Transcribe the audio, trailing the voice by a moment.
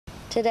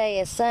Today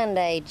is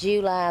Sunday,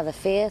 July the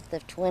 5th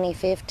of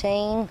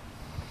 2015,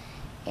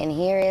 and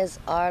here is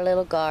our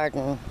little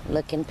garden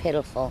looking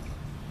pitiful.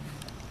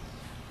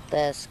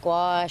 The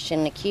squash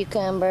and the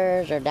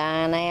cucumbers are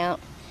dying out.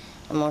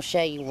 I'm going to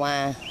show you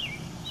why,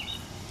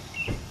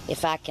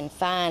 if I can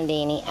find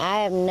any.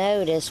 I have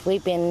noticed,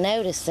 we've been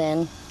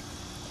noticing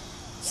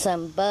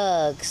some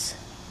bugs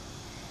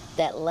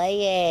that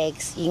lay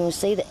eggs. You can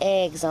see the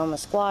eggs on the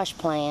squash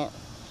plant,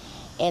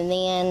 and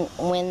then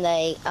when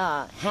they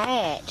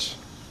hatch,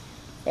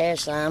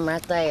 there's some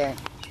right there,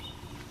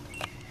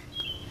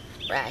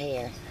 right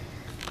here.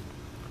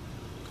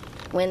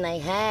 When they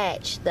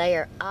hatch, they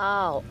are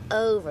all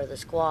over the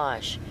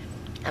squash.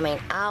 I mean,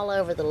 all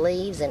over the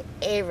leaves and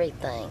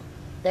everything.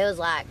 There was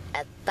like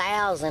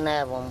 1,000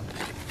 of them.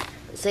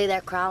 See,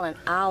 they're crawling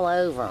all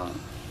over them.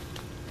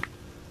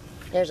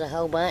 There's a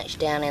whole bunch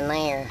down in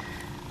there.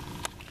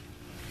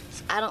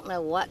 I don't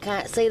know what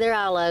kind. See, they're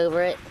all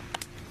over it.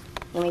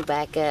 Let me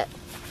back up.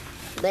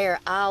 They're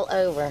all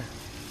over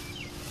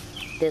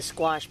this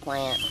squash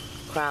plant,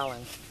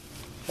 crawling.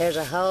 There's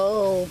a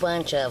whole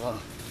bunch of them.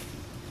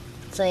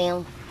 See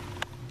them?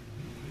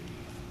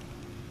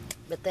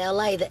 But they'll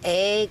lay the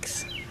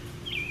eggs,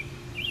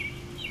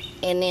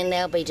 and then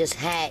they'll be just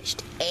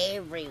hatched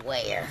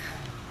everywhere.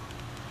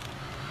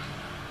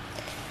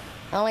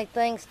 Only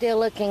thing still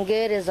looking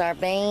good is our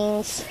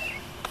beans.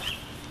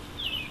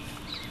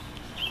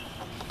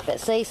 But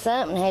see,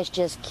 something has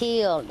just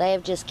killed, they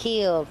have just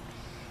killed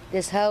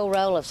this whole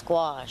row of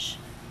squash.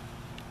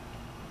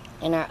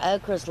 And our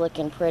okra's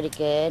looking pretty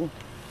good.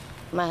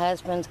 My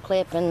husband's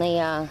clipping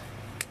the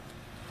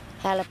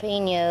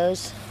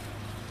jalapenos.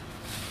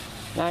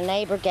 And our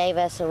neighbor gave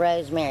us a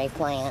rosemary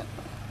plant.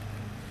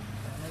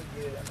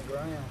 They get it in the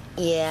ground.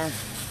 Yeah.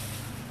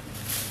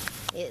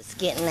 It's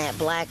getting that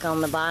black on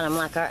the bottom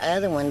like our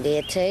other one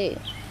did too.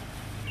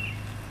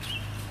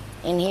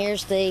 And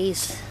here's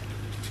these.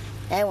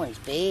 That one's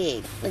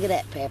big. Look at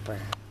that pepper.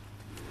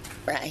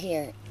 Right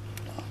here.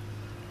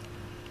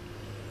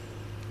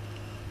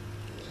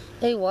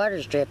 Ooh,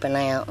 water's dripping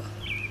out.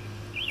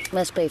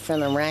 Must be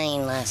from the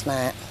rain last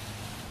night.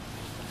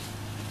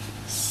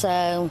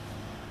 So,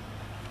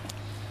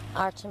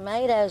 our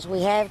tomatoes,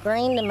 we have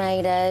green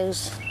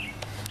tomatoes,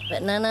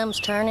 but none of them's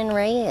turning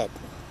red.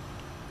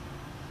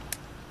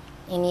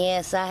 And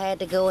yes, I had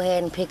to go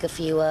ahead and pick a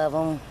few of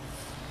them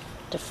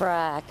to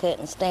fry. I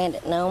couldn't stand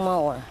it no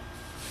more.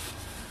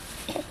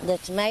 The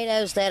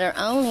tomatoes that are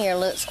on here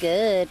looks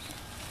good.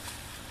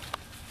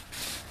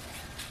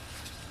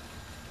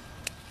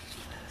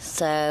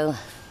 So,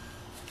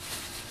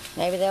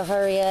 maybe they'll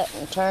hurry up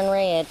and turn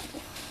red.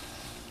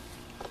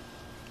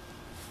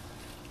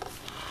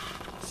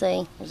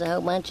 See, there's a whole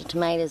bunch of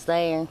tomatoes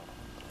there.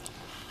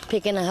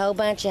 Picking a whole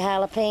bunch of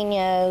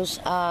jalapenos.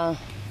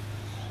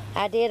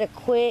 I did a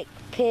quick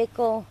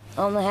pickle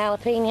on the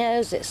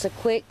jalapenos. It's a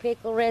quick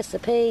pickle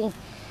recipe.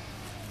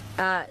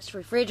 It's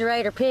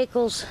refrigerator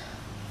pickles.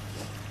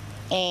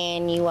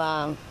 And you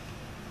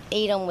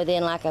eat them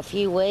within like a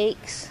few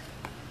weeks.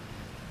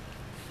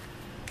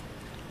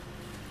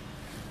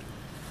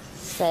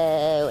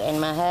 So,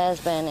 and my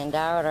husband and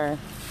daughter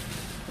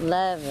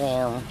love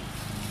them.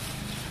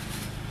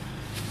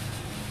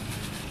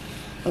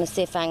 Let me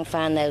see if I can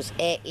find those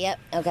eggs. Yep,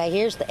 okay,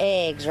 here's the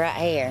eggs right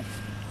here.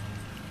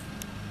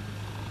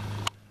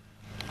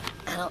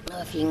 I don't know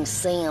if you can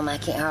see them. I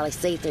can't hardly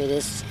see through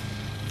this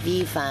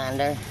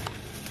viewfinder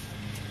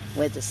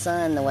with the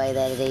sun the way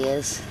that it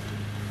is.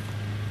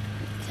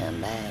 Come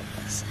back,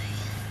 let's see.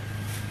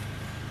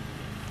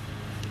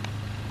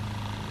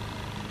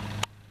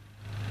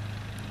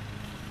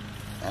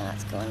 Oh,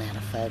 it's going out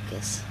of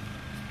focus.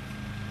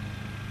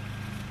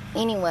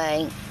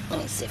 Anyway, let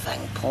me see if I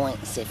can point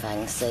and see if I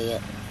can see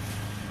it.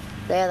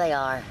 There they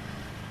are.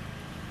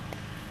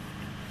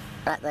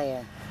 Right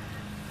there.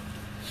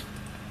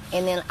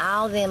 And then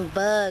all them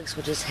bugs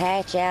will just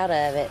hatch out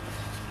of it.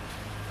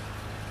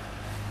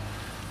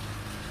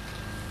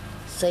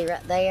 See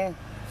right there?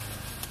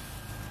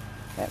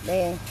 Right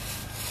there.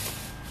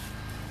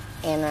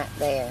 And right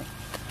there.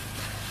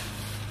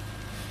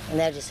 And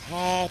they'll just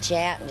hatch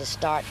out and just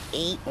start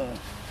eating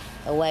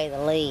away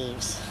the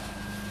leaves.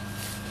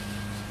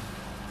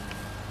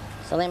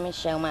 So let me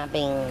show my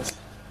beans.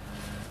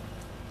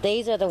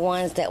 These are the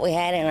ones that we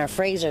had in our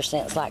freezer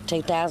since like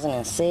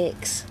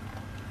 2006.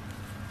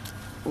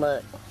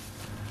 Look.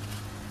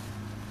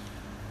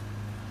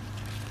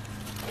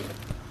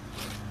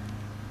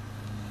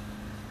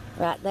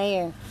 Right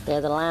there,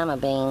 they're the lima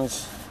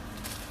beans.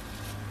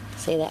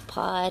 See that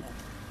pod?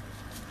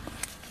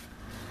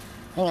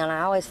 Hang on,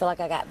 I always feel like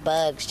I got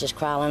bugs just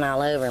crawling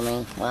all over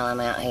me while I'm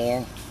out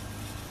here.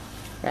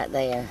 Right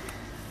there.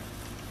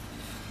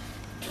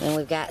 And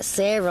we've got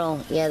several,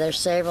 yeah, there's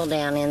several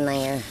down in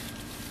there.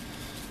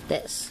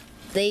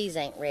 These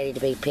ain't ready to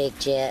be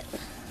picked yet.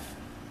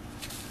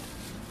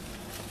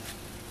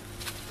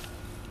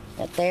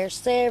 But there's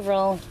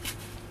several.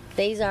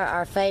 These are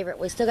our favorite.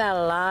 We still got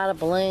a lot of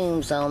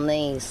blooms on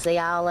these. See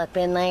all up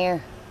in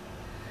there?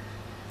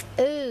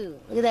 Ooh,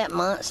 look at that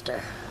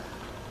monster.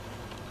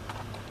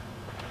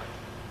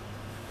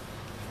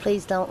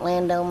 Please don't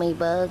land on me,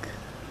 bug.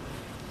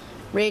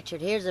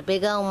 Richard, here's a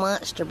big old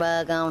monster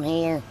bug on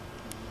here.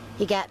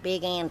 He got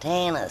big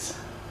antennas.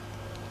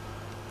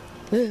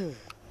 Whew.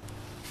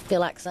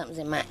 Feel like something's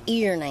in my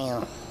ear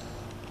now.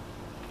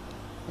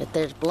 But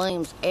there's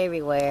blooms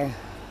everywhere.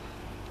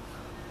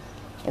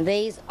 And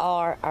these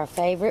are our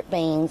favorite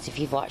beans. If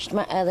you've watched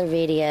my other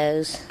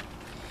videos,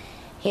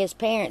 his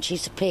parents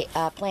used to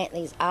plant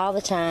these all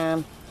the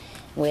time.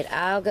 We'd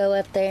all go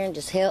up there and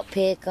just help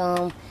pick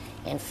them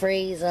and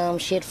freeze them.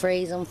 She'd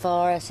freeze them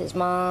for us, his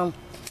mom.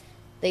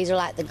 These are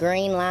like the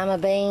green lima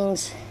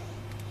beans,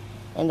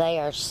 and they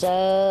are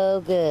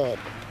so good.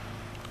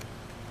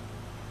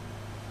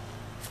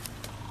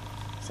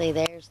 See,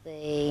 there's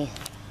the...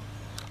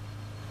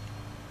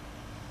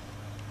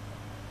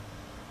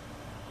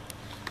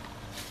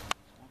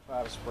 I'll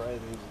try to spray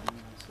these and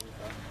see if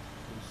I can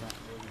do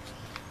something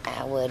with them.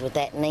 I would with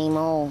that neem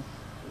oil.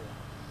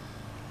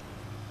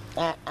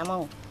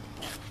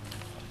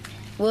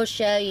 We'll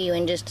show you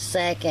in just a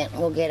second.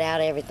 We'll get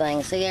out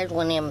everything. See, there's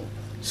one of them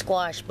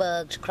squash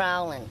bugs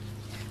crawling.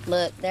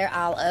 Look, they're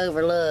all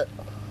over, look.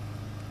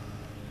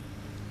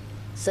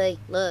 See,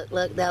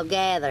 look, they'll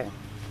gather.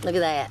 Look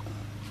at that.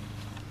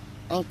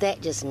 Ain't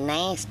that just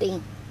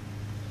nasty?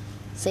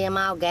 See them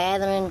all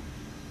gathering?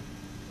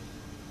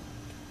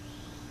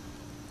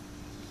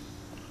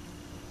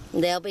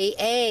 There'll be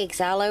eggs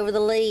all over the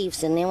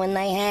leaves, and then when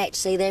they hatch,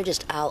 see, they're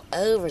just all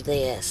over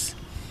this.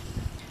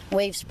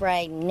 We've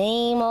sprayed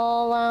neem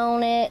oil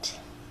on it.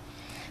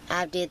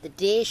 I did the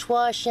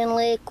dishwashing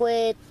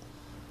liquid,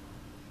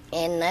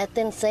 and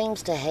nothing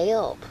seems to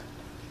help.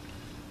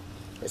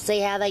 But see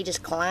how they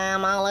just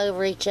climb all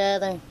over each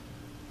other?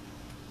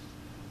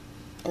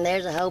 And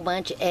there's a whole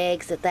bunch of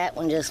eggs that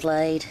one just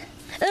laid.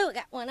 Oh, I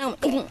got one on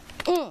me.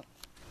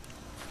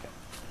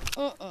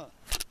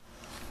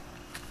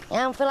 I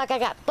don't feel like I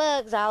got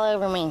bugs all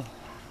over me.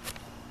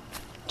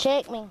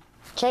 Check me.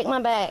 Check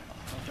my back.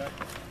 Okay.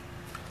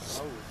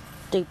 Oh.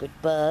 Stupid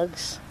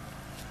bugs.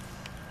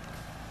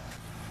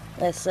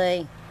 Let's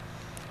see.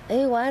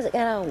 Ooh, why has it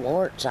got all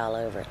warts all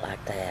over it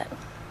like that?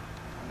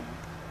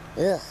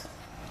 Ugh.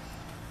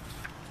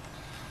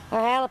 Our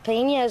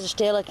jalapenos are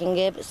still looking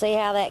good, but see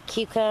how that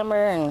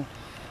cucumber and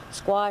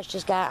squash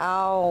just got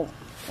all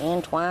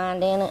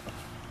entwined in it?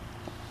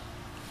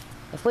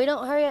 If we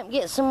don't hurry up and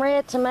get some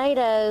red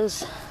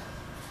tomatoes,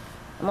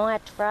 I'm gonna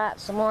have to fry up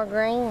some more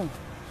green.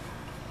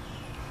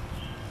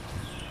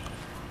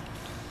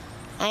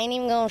 I ain't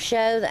even gonna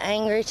show the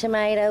angry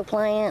tomato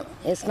plant.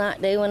 It's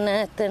not doing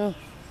nothing.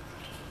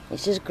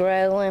 It's just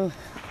growing.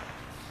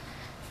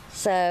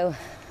 So,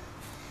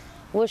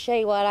 we'll show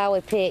you what all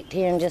we picked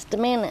here in just a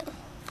minute.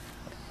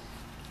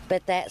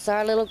 But that's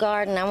our little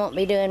garden. I won't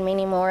be doing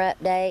many more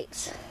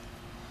updates.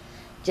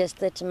 Just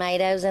the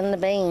tomatoes and the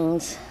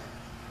beans.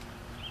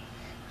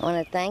 I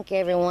want to thank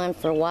everyone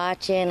for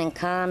watching and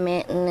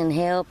commenting and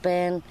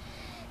helping,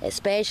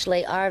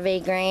 especially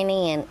RV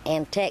Granny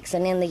and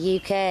Texan in the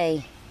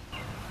UK.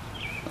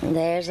 And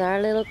there's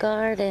our little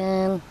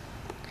garden.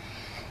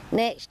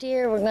 Next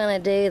year we're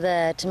going to do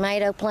the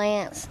tomato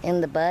plants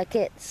in the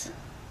buckets.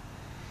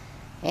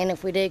 And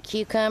if we do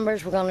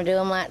cucumbers, we're going to do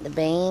them like the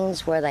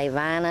beans, where they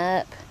vine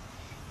up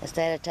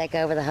instead of take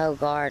over the whole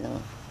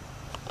garden.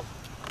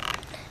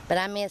 But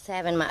I miss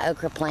having my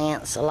okra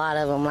plants, a lot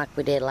of them, like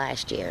we did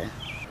last year.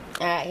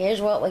 Alright,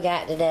 here's what we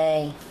got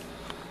today.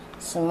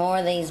 Some more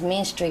of these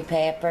mystery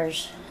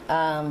peppers.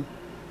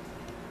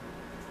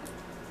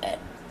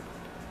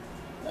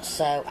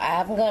 So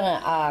I'm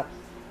gonna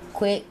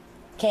quick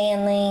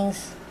can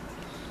these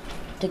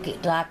to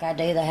get, like I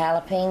do the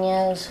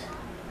jalapenos.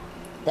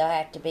 They'll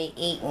have to be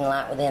eaten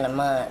like within a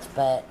month,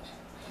 but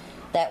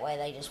that way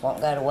they just won't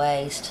go to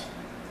waste.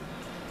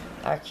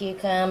 Our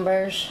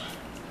cucumbers,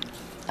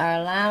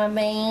 our lima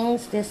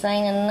beans. This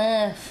ain't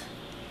enough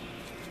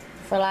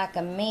for like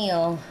a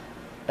meal,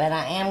 but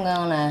I am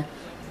gonna,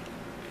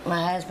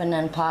 my husband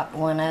done popped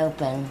one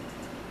open.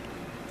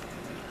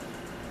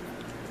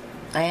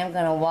 I am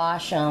gonna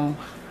wash them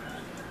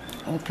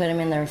and put them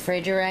in the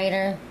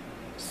refrigerator,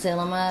 seal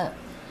them up,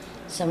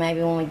 so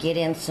maybe when we get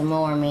in some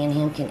more, me and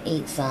him can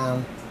eat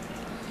some.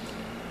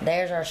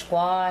 There's our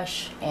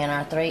squash and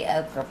our 3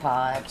 okra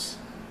pods,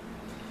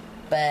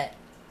 but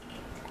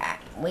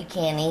we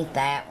can't eat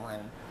that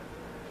one.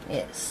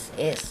 It's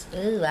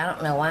ooh, I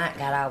don't know why it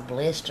got all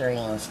blistery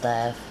and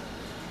stuff.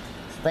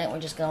 I think we're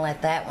just gonna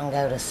let that one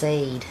go to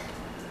seed.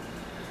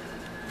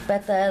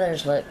 But the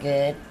others look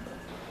good.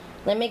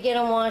 Let me get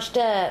them washed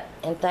up,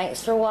 and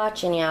thanks for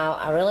watching, y'all.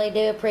 I really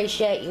do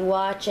appreciate you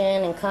watching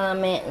and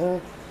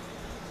commenting.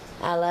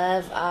 I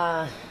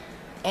love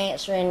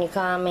answering your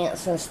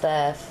comments and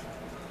stuff.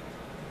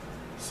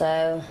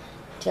 So,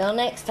 till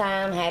next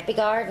time, happy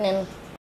gardening.